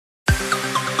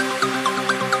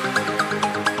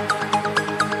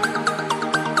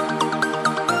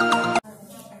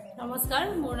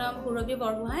সুৰভি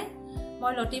বৰগোহাঁই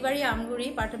মই লতিবাৰী আমগুৰি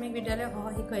প্ৰাথমিক বিদ্যালয়ৰ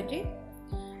সহশিক্ষয়িত্ৰী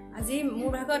আজি মোৰ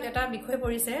ভাগত এটা বিষয়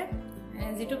পৰিছে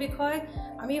যেটো বিষয়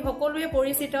আমি সকলোৱে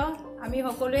পৰিচিত আমি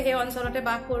সকলোৱে এই অঞ্চলতে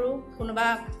বাস কৰো কোনোবা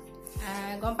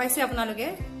গম পাইছে আপোনালোকে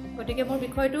গতিকে মোৰ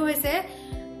বিষয়টো হৈছে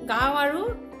গাঁও আৰু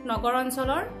নগৰ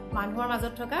অঞ্চলৰ মানুহৰ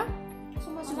মাজত থকা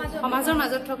সমাজৰ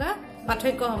মাজত থকা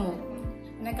পাৰ্থক্যসমূহ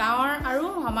মানে গাঁৱৰ আৰু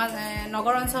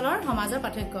নগৰ অঞ্চলৰ সমাজৰ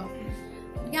পাৰ্থক্য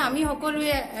আমি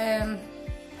সকলোৱে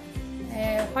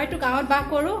হয়তো গাঁৱত বাস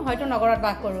কৰো হয়তো নগৰত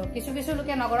বাস কৰো কিছু কিছু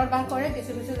লোকে নগৰত বাস কৰে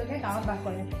কিছু কিছু লোকে গাঁৱত বাস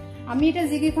কৰে আমি এটা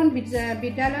যিকেইখন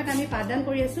বিদ্যালয়ত আমি পাঠদান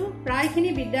কৰি আছো প্ৰায়খিনি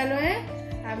বিদ্যালয়ে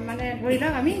মানে ধৰি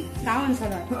লওক আমি গাঁও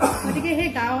অঞ্চলৰ গতিকে সেই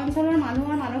গাঁও অঞ্চলৰ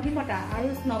মানুহৰ মানসিকতা আৰু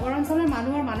নগৰ অঞ্চলৰ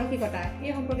মানুহৰ মানসিকতা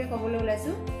এই সম্পৰ্কে ক'বলৈ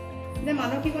ওলাইছো যে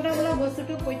মানসিকতা বোলা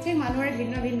বস্তুটো প্ৰত্যেক মানুহৰে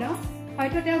ভিন্ন ভিন্ন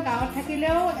হয়তো তেওঁ গাঁৱত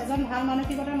থাকিলেও এজন ভাল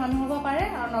মানসিকতাৰ মানুহ হ'ব পাৰে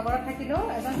আৰু নগৰত থাকিলেও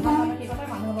এজন ভাল মানসিকতাৰ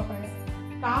মানুহ হ'ব পাৰে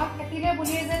গাঁৱত থাকিলে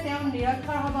বুলিয়ে যে তেওঁ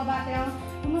নিৰক্ষৰ হ'ব বা তেওঁ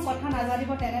কোনো কথা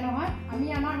নাজানিব তেনে নহয় আমি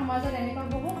আমাৰ সমাজত এনেকুৱা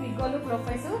বহু বিজ্ঞ লোক লগ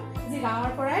পাইছো যি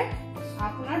গাঁৱৰ পৰাই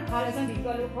আপোনাৰ ভাল এজন বিজ্ঞ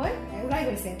লোক হৈ ওলাই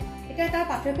গৈছে এতিয়া তাৰ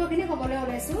পাৰ্থক্যখিনি ক'বলৈ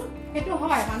ওলাইছো সেইটো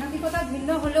হয় মানসিকতা ভিন্ন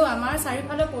হ'লেও আমাৰ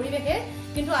চাৰিওফালৰ পৰিৱেশে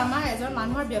কিন্তু আমাৰ এজন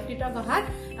মানুহৰ ব্যক্তিত্ব গঢ়াত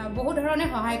বহু ধৰণে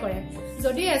সহায় কৰে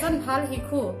যদি এজন ভাল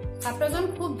শিশু ছাত্ৰজন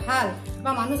খুব ভাল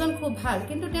বা মানুহজন খুব ভাল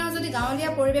কিন্তু তেওঁ যদি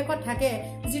গাঁৱলীয়া পৰিৱেশত থাকে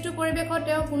যিটো পৰিৱেশত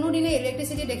তেওঁ কোনোদিনে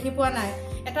ইলেক্ট্ৰিচিটি দেখি পোৱা নাই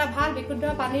এটা ভাল বিশুদ্ধ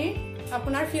পানীৰ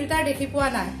আপোনাৰ ফিল্টাৰ দেখি পোৱা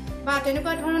নাই বা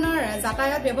তেনেকুৱা ধৰণৰ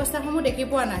যাতায়াত ব্যৱস্থাসমূহ দেখি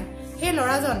পোৱা নাই সেই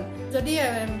ল'ৰাজন যদি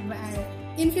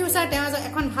ইন ফিউচাৰ তেওঁ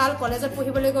এখন ভাল কলেজত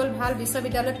পঢ়িবলৈ গ'ল ভাল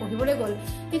বিশ্ববিদ্যালয়ত পঢ়িবলৈ গ'ল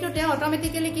কিন্তু তেওঁ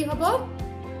অট'মেটিকেলি কি হ'ব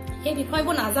সেই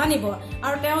বিষয়বোৰ নাজানিব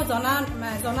আৰু তেওঁ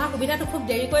জনা সুবিধাটো খুব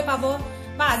দেৰিকৈ পাব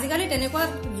বা আজিকালি তেনেকুৱা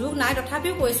যুগ নাই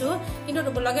তথাপিও কৈছো কিন্তু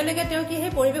লগে লগে তেওঁ কি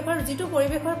সেই পৰিৱেশৰ যিটো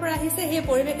পৰিৱেশৰ পৰা আহিছে সেই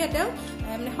পৰিৱেশে তেওঁ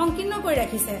সংকীৰ্ণ কৰি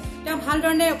ৰাখিছে তেওঁ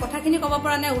ভালধৰণে কথাখিনি ক'ব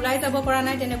পৰা নাই ওলাই যাব পৰা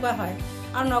নাই তেনেকুৱা হয়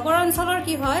আৰু নগৰ অঞ্চলৰ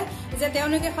কি হয় যে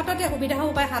তেওঁলোকে সততে সুবিধা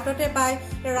উপায় হাততে পায়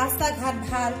ৰাস্তা ঘাট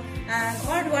ভাল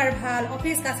ঘৰ দুৱাৰ ভাল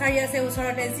অফিচ কাছাৰী আছে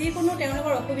ওচৰতে যিকোনো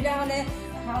তেওঁলোকৰ অসুবিধা হ'লে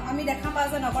আমি দেখা পাওঁ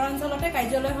যে নগৰ অঞ্চলতে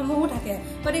কাৰ্যালয়সমূহো থাকে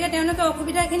গতিকে তেওঁলোকে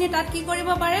অসুবিধাখিনি তাত কি কৰিব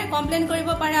পাৰে কমপ্লেইন কৰিব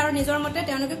পাৰে আৰু নিজৰ মতে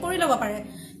তেওঁলোকে কৰি ল'ব পাৰে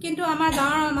কিন্তু আমাৰ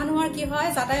গাঁৱৰ মানুহৰ কি হয়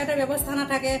যাতায়াতৰ ব্যৱস্থা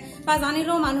নাথাকে বা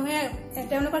জানিলেও মানুহে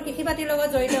তেওঁলোকৰ কৃষি বাতিৰ লগত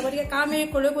জড়িত গতিকে কাম এৰি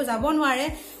কলৈকো যাব নোৱাৰে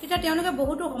তেতিয়া তেওঁলোকে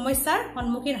বহুতো সমস্যাৰ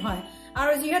সন্মুখীন হয়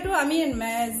আৰু যিহেতু আমি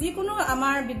যিকোনো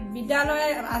আমাৰ বিদ্যালয়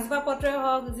আচবাব পত্ৰই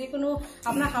হওক যিকোনো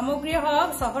আপোনাৰ সামগ্ৰীয়ে হওক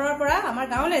চহৰৰ পৰা আমাৰ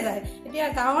গাঁৱলৈ যায় এতিয়া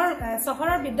গাঁৱৰ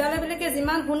চহৰৰ বিদ্যালয়বিলাকে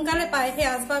যিমান সোনকালে পায় সেই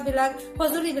আচবাববিলাক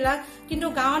সঁজুলিবিলাক কিন্তু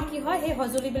গাঁৱত কি হয় সেই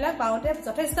সঁজুলিবিলাক পাওঁতে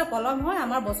যথেষ্ট পলম হয়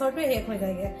আমাৰ বছৰটোৱে শেষ হৈ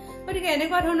যায়গে গতিকে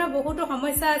এনেকুৱা ধৰণৰ বহুতো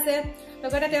সমস্যা আছে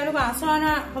লগতে তেওঁলোকৰ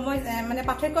আচৰণৰ মানে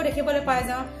পাৰ্থক্য দেখিবলৈ পাই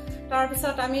যাওঁ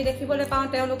তাৰপিছত আমি দেখিবলৈ পাওঁ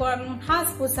তেওঁলোকৰ সাজ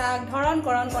পোছাক ধৰণ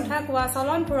কৰণ কথা কোৱা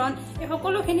চলন ফুৰণ এই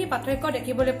সকলোখিনি পাৰ্থক্য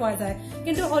দেখিবলৈ পোৱা যায়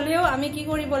কিন্তু হ'লেও আমি কি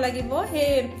কৰিব লাগিব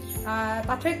সেই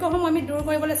পাৰ্থক্যসমূহ আমি দূৰ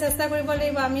কৰিবলৈ চেষ্টা কৰিব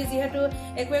লাগিব আমি যিহেতু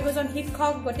একোজন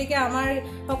শিক্ষক গতিকে আমাৰ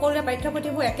সকলোৰে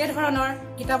পাঠ্যপুথিবোৰ একেধৰণৰ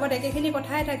কিতাপত একেখিনি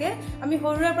কথাই থাকে আমি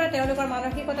সৰুৰে পৰা তেওঁলোকৰ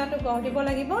মানসিকতাটো গঢ় দিব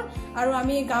লাগিব আৰু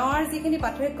আমি গাঁৱৰ যিখিনি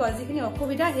পাৰ্থক্য যিখিনি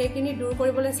অসুবিধা সেইখিনি দূৰ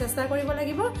কৰিবলৈ চেষ্টা কৰিব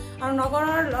লাগিব আৰু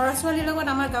নগৰৰ ল'ৰা ছোৱালীৰ লগত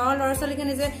আমাৰ গাঁৱৰ ল'ৰা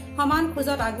ছোৱালীখিনি যে সমান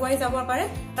খোজত আগুৱাই যাব পাৰে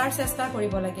তাৰ চেষ্টা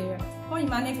কৰিব লাগিব মই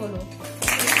ইমানেই ক'লো